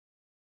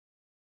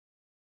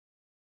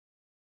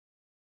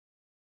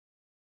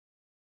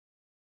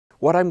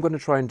what I'm going to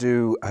try and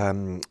do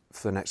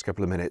for the next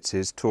couple of minutes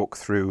is talk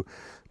through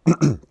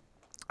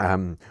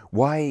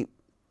why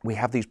we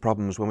have these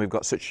problems when we've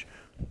got such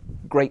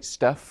great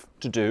stuff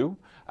to do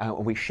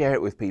and we share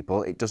it with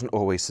people. It doesn't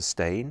always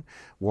sustain.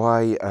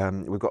 Why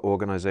we've got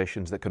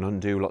organisations that can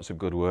undo lots of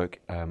good work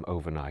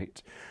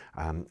overnight,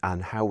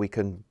 and how we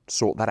can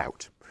sort that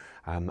out.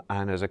 And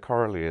as a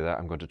corollary of that,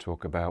 I'm going to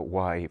talk about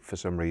why, for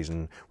some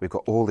reason, we've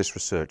got all this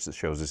research that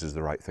shows this is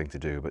the right thing to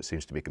do, but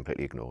seems to be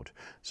completely ignored.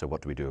 So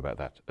what do we do about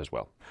that as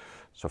well?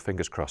 So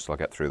fingers crossed I'll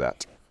get through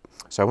that.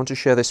 So I want to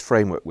share this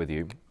framework with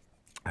you,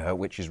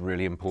 which is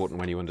really important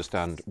when you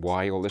understand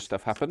why all this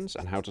stuff happens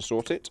and how to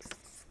sort it.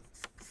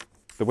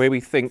 The way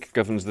we think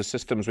governs the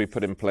systems we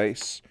put in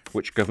place,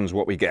 which governs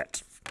what we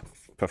get,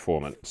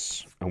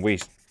 performance. And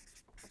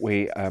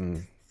we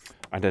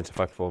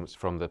identify performance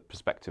from the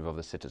perspective of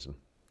the citizen.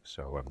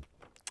 So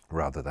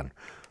rather than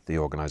the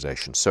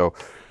organisation. So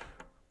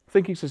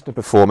thinking system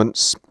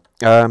performance,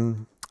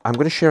 I'm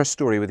going to share a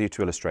story with you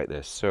to illustrate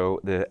this.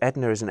 So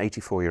Edna is an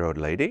 84-year-old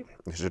lady.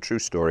 This is a true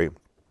story.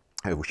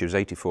 She was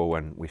 84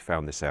 when we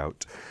found this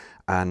out.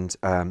 And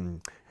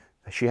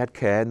she had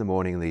care in the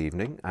morning and the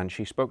evening. And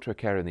she spoke to her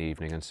carer in the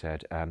evening and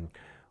said,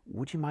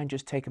 would you mind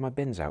just taking my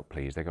bins out,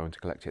 please? They're going to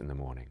collect it in the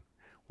morning.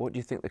 What do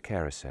you think the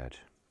carer said?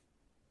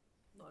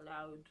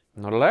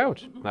 Not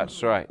allowed.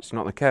 That's right. It's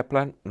not the care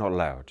plan, not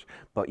allowed.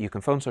 But you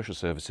can phone social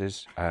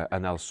services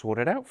and they'll sort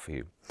it out for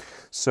you.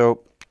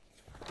 So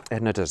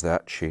Edna does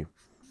that. She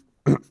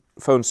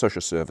phones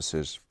social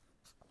services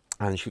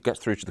and she gets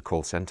through to the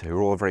call centre, who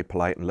are all very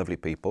polite and lovely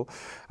people.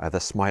 They're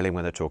smiling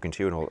when they're talking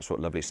to you and all that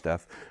sort of lovely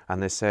stuff.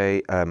 And they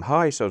say,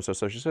 hi, so-and-so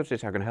social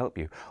services, how can I help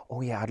you?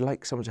 Oh yeah, I'd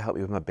like someone to help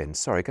me with my bins.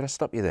 Sorry, could I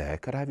stop you there?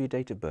 Could I have your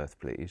date of birth,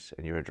 please,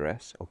 and your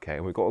address? Okay,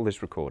 and we've got all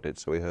this recorded,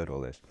 so we heard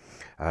all this.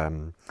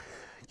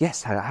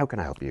 Yes, how can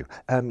I help you?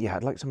 Yeah,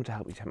 I'd like someone to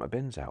help me take my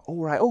bins out.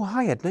 All right. Oh,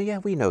 hi, Edna. Yeah,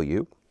 we know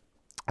you.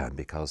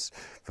 Because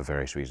for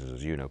various reasons,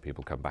 as you know,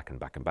 people come back and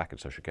back and back in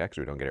social care because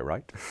we don't get it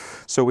right.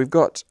 So we've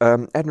got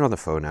Edna on the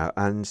phone now,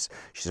 and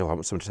she says, oh, I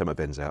want someone to take my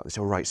bins out. They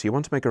say, all right, so you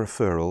want to make a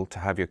referral to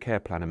have your care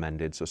plan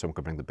amended so someone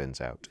can bring the bins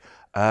out?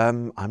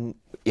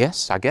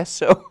 Yes, I guess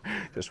so.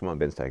 Just want my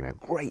bins taken out.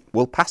 Great.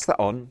 We'll pass that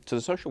on to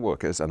the social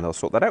workers and they'll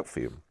sort that out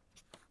for you.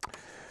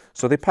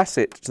 So they pass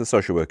it to the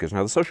social workers.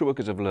 Now, the social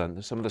workers have learned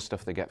that some of the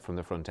stuff they get from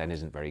the front end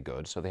isn't very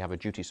good, so they have a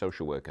duty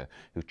social worker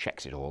who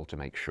checks it all to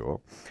make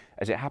sure.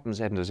 As it happens,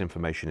 Edna's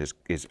information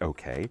is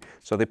okay,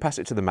 so they pass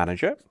it to the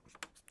manager,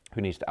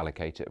 who needs to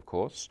allocate it, of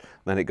course.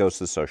 Then it goes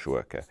to the social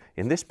worker.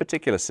 In this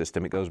particular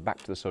system, it goes back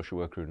to the social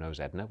worker who knows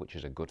Edna, which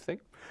is a good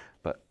thing,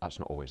 but that's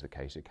not always the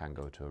case. It can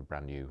go to a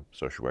brand new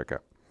social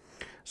worker.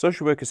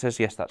 Social worker says,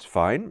 yes, that's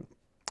fine.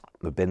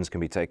 The bins can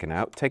be taken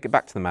out. Take it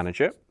back to the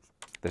manager.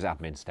 There's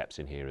admin steps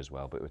in here as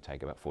well, but it would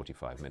take about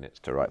 45 minutes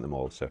to write them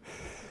all. So,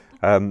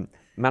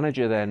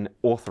 manager then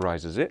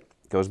authorises it,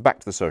 goes back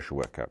to the social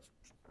worker.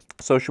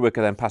 Social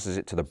worker then passes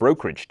it to the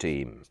brokerage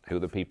team, who are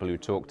the people who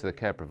talk to the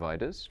care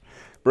providers.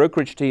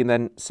 Brokerage team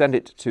then send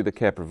it to the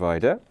care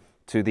provider,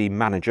 to the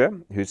manager,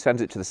 who sends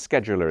it to the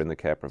scheduler in the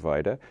care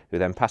provider, who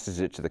then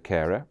passes it to the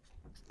carer,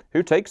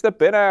 who takes the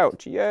bin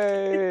out.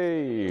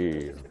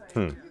 Yay!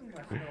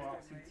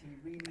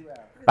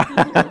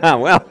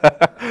 Well,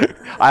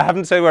 I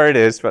haven't said where it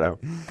is, but no.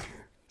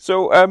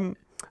 So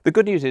the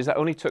good news is that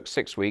only took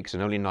 6 weeks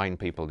and only 9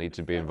 people need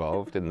to be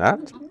involved in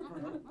that.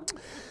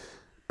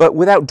 But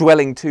without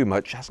dwelling too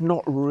much, that's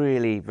not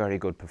really very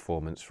good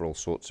performance for all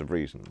sorts of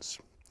reasons.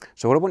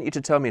 So what I want you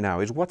to tell me now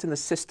is what in the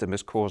system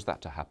has caused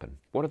that to happen?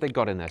 What have they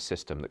got in their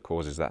system that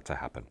causes that to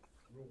happen?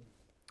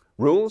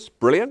 Rules,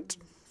 brilliant.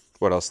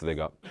 What else have they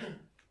got?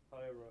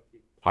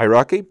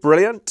 Hierarchy,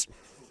 brilliant.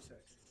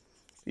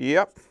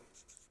 Yep.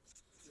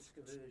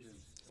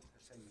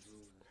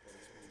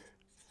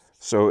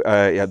 So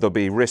yeah, there'll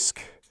be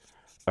risk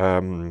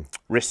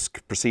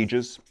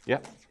procedures. Yeah.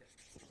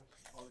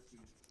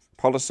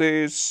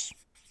 Policies.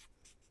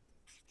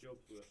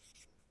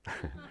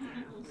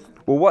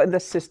 Well, what in the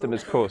system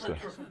has caused that?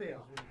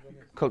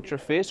 Culture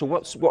of fear. So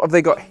what have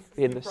they got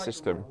in the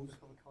system?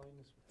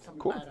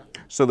 Cool.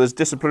 So there's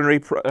disciplinary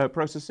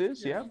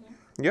processes. Yeah.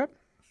 Yeah.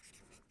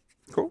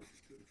 Cool.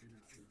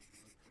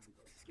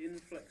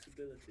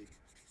 Inflexibility.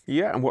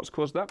 Yeah, and what's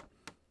caused that?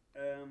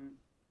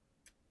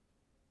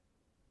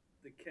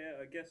 The care,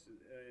 I guess,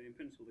 in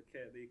principle, the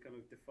kind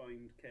of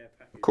defined care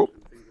package. Cool.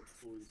 And the things that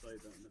fall inside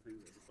that and the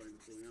things that are defined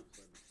falling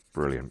outside that.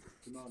 Brilliant.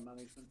 Demand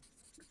management.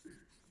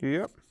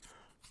 Yep.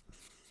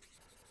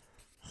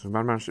 So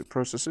demand management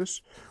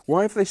processes.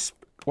 Why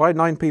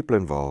 9 people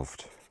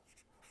involved?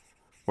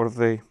 What have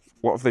they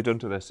done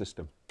to their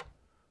system?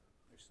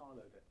 They've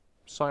siloed it.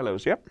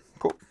 Silos. Yep.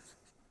 Cool.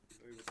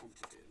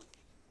 Overcomplicated.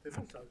 They've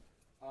also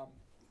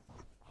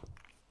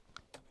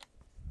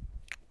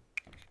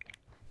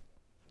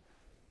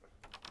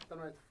don't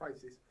know how to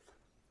phrase this.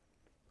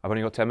 I've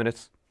only got 10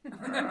 minutes.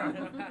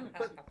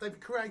 But they've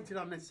created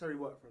unnecessary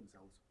work for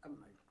themselves, haven't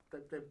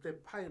they? They're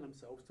paying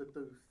themselves to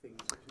do things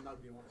which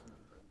nobody wants them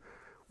to do.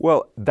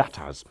 Well, that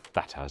has,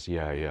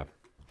 yeah.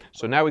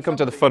 So now we come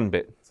to the fun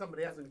bit.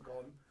 Somebody hasn't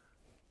gone,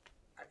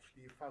 actually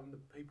you phone the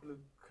people who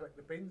collect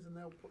the bins and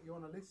they'll put you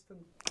on a list and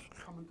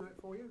come and do it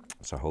for you.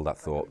 So hold that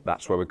thought.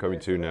 That's where we're coming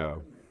to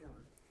now.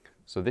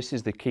 So this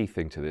is the key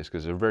thing to this,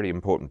 because it's a very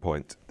important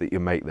point that you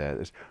make there.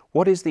 Is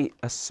what is the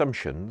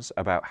assumptions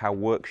about how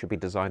work should be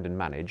designed and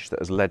managed that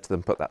has led to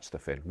them put that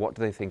stuff in? What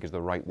do they think is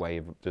the right way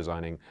of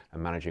designing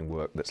and managing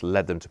work that's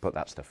led them to put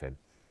that stuff in?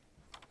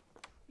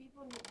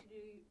 People need to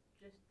do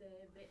just the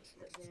bits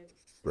that they're...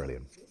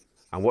 Brilliant.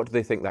 And what do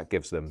they think that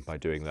gives them by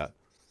doing that?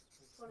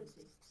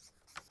 Quality.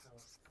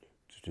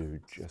 To do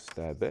just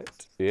their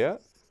bit, yeah.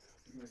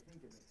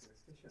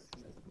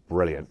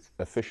 Brilliant.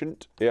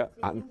 Efficient, yeah,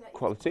 and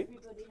quality.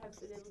 Everybody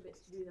has a little bit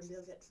to do, then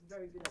they'll get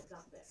very good at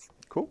that bit.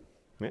 Cool,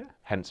 yeah.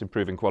 Hence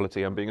improving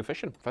quality and being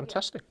efficient.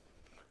 Fantastic.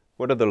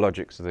 What other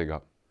logics have they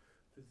got?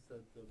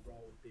 There's the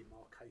role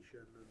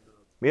demarcation and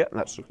the... Yeah,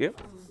 that's, yeah.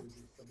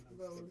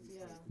 Roles,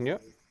 yeah. Yeah.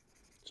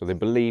 So they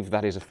believe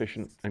that is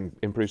efficient and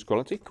improves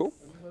quality. Cool.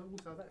 And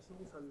also, that's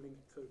also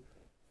linked to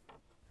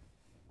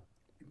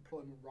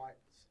employment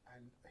rights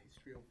and a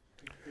history of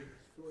people being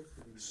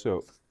exploited.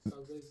 So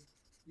there's,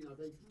 you know,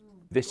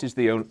 this is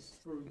the only...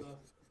 Through the,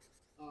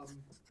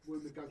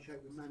 we'll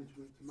negotiate with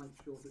management to make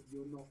sure that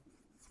you're not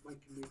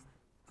making me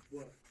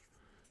work.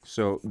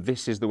 So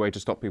this is the way to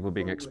stop people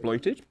being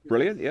exploited.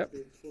 Brilliant, yeah.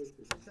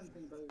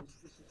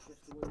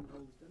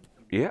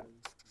 Yeah.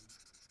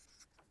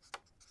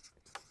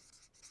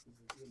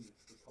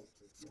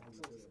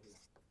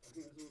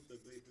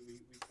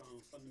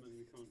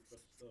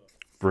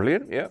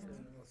 Brilliant, yeah.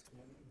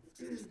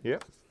 Yeah.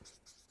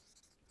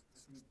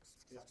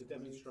 You have to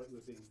demonstrate we're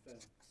being fair.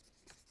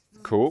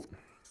 Cool.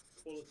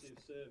 Quality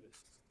of service.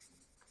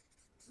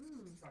 So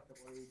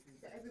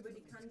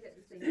everybody can get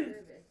the same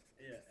service.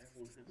 Yeah,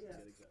 everyone has to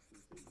get exactly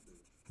the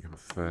same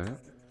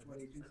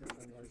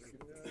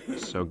service.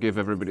 Fair. So give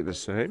everybody the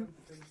same.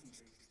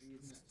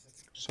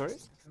 Sorry?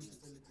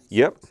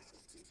 Yep.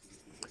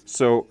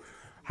 So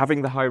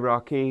having the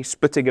hierarchy,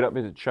 splitting it up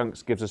into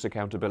chunks gives us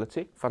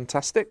accountability.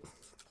 Fantastic.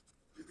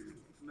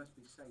 Must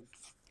be safe.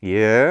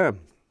 Yeah.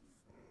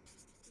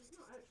 It's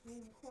not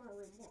actually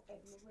inquiring what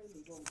Edna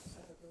really wants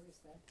ever, is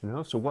there?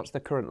 No, so what's the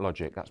current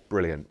logic? That's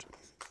brilliant.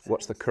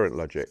 What's the current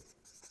logic?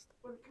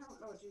 Well, the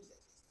current lodge is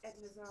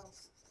Edna's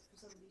asked for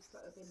somebody to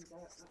put her bins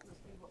out. That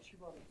must be what she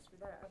wants.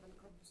 Without having a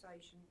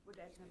conversation, would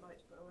Edna like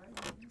to put her own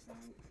bins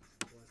out?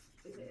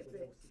 Is it a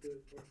bit...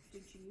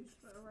 Did she used to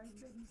put her own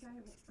bins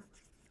out?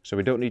 So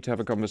we don't need to have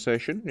a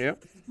conversation, yeah.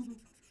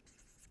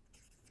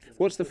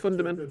 What's the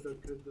fundamental? The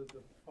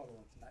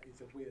follow-on to that is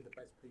that we're the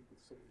best people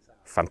to sort this out.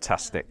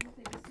 Fantastic.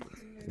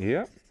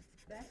 Yeah.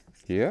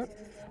 Yeah.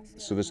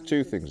 So there's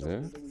two things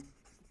there.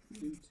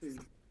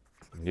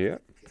 Yeah.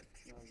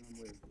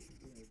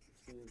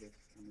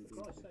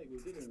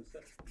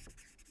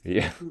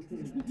 Yeah.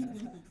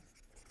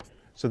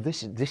 So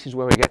this is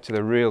where we get to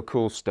the real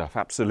cool stuff.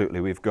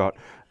 Absolutely. We've got,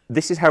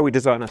 this is how we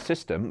design our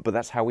system, but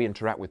that's how we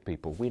interact with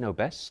people. We know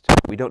best.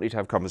 We don't need to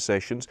have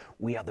conversations.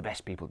 We are the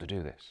best people to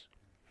do this.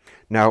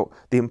 Now,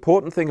 the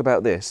important thing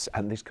about this,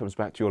 and this comes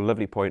back to your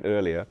lovely point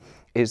earlier,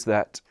 is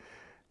that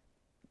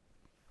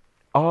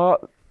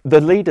the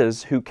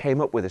leaders who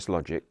came up with this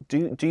logic,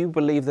 do you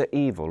believe they're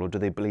evil, or do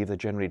they believe they're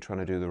generally trying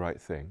to do the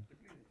right thing?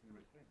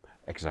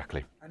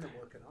 Exactly. And they're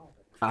working hard.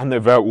 And they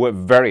work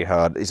very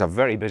hard. It's a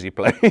very busy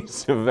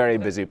place, a very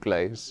busy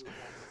place.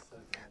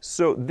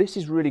 So this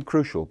is really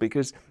crucial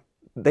because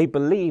they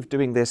believe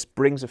doing this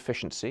brings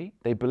efficiency.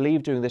 They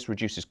believe doing this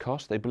reduces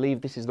cost. They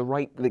believe this is the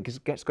right,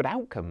 that gets good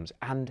outcomes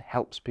and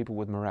helps people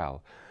with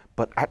morale.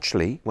 But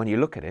actually, when you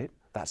look at it,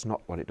 that's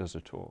not what it does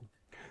at all.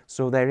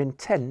 So their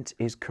intent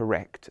is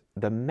correct.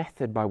 The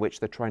method by which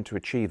they're trying to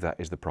achieve that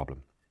is the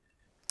problem.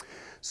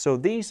 So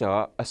these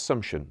are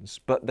assumptions,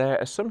 but they're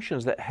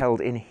assumptions that are held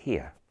in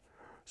here.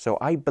 So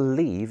I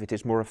believe it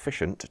is more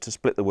efficient to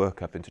split the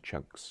work up into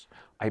chunks.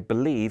 I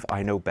believe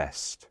I know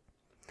best.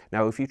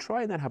 Now, if you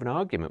try and then have an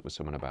argument with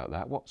someone about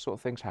that, what sort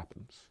of things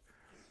happens?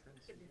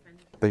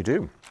 They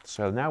do.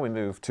 So now we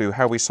move to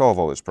how we solve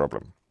all this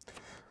problem.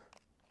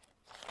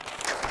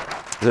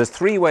 There's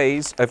three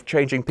ways of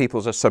changing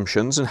people's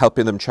assumptions and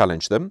helping them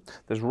challenge them.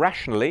 There's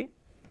rationally,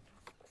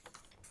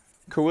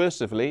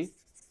 coercively,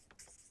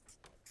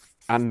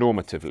 and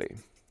normatively.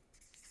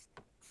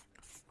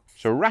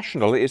 So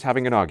rational is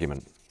having an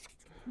argument.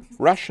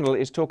 Rational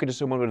is talking to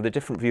someone with a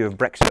different view of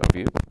Brexit of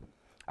you.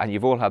 And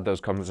you've all had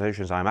those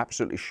conversations, I'm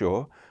absolutely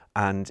sure.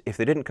 And if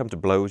they didn't come to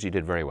blows, you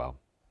did very well.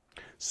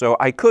 So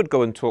I could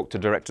go and talk to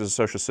directors of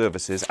social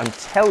services and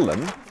tell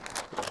them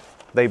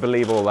they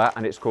believe all that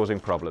and it's causing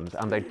problems,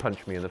 and they'd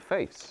punch me in the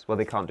face. Well,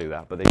 they can't do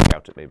that, but they'd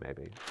shout at me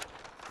maybe.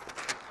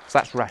 So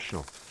that's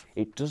rational.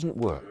 It doesn't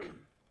work.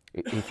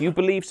 If you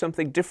believe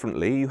something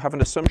differently, you have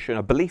an assumption,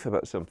 a belief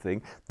about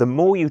something, the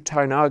more you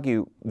try and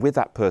argue with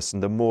that person,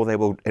 the more they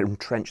will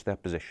entrench their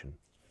position.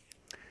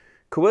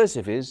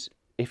 Coercive is,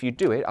 if you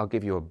do it, I'll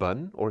give you a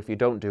bun, or if you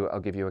don't do it, I'll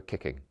give you a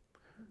kicking.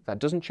 That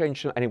doesn't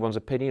change anyone's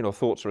opinion or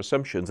thoughts or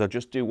assumptions. They'll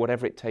just do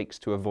whatever it takes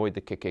to avoid the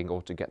kicking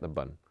or to get the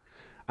bun.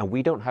 And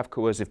we don't have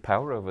coercive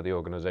power over the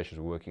organisations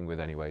we're working with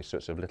anyway, so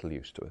it's of little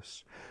use to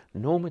us.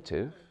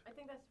 Normative. I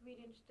think that's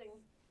really interesting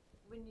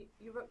when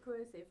you wrote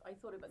coercive. I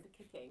thought about the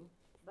kicking,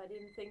 but I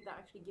didn't think that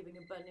actually giving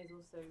a bun is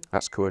also...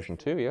 That's coercion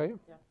too, yeah.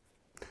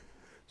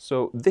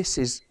 So this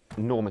is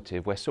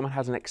normative, where someone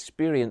has an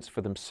experience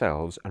for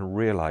themselves and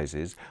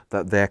realises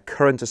that their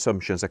current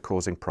assumptions are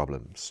causing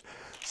problems.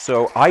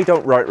 So I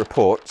don't write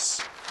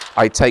reports.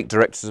 I take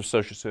directors of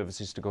social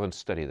services to go and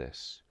study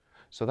this.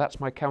 So that's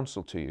my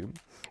counsel to you,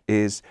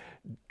 is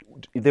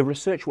the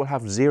research will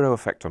have zero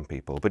effect on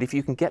people, but if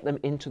you can get them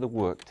into the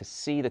work to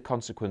see the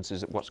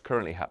consequences of what's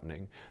currently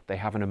happening, they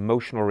have an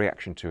emotional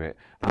reaction to it.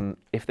 And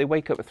if they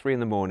wake up at 3 in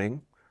the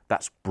morning,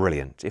 that's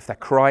brilliant. If they're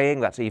crying,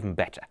 that's even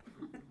better.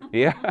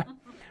 Yeah,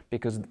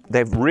 because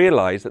they've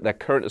realised that their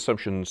current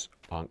assumptions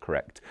aren't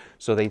correct.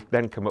 So they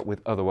then come up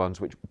with other ones,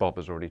 which Bob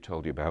has already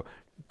told you about,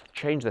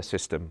 change their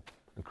system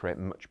and create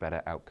much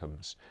better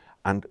outcomes.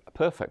 And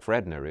perfect for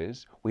Edna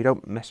is, we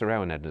don't mess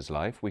around in Edna's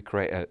life. We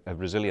create a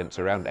resilience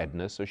around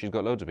Edna, so she's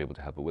got loads of people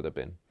to help her with her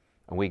bin.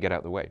 And we get out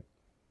of the way.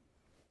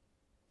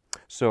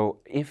 So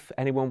if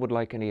anyone would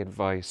like any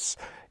advice,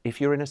 if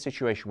you're in a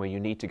situation where you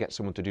need to get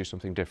someone to do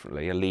something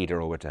differently, a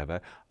leader or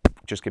whatever,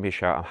 just give me a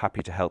shout. I'm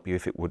happy to help you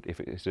if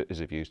it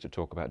is of use to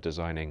talk about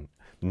designing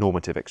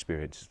normative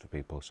experiences for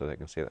people so they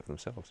can see that for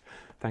themselves.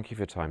 Thank you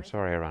for your time.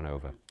 Sorry I ran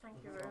over. Thank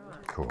you very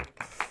much. Cool.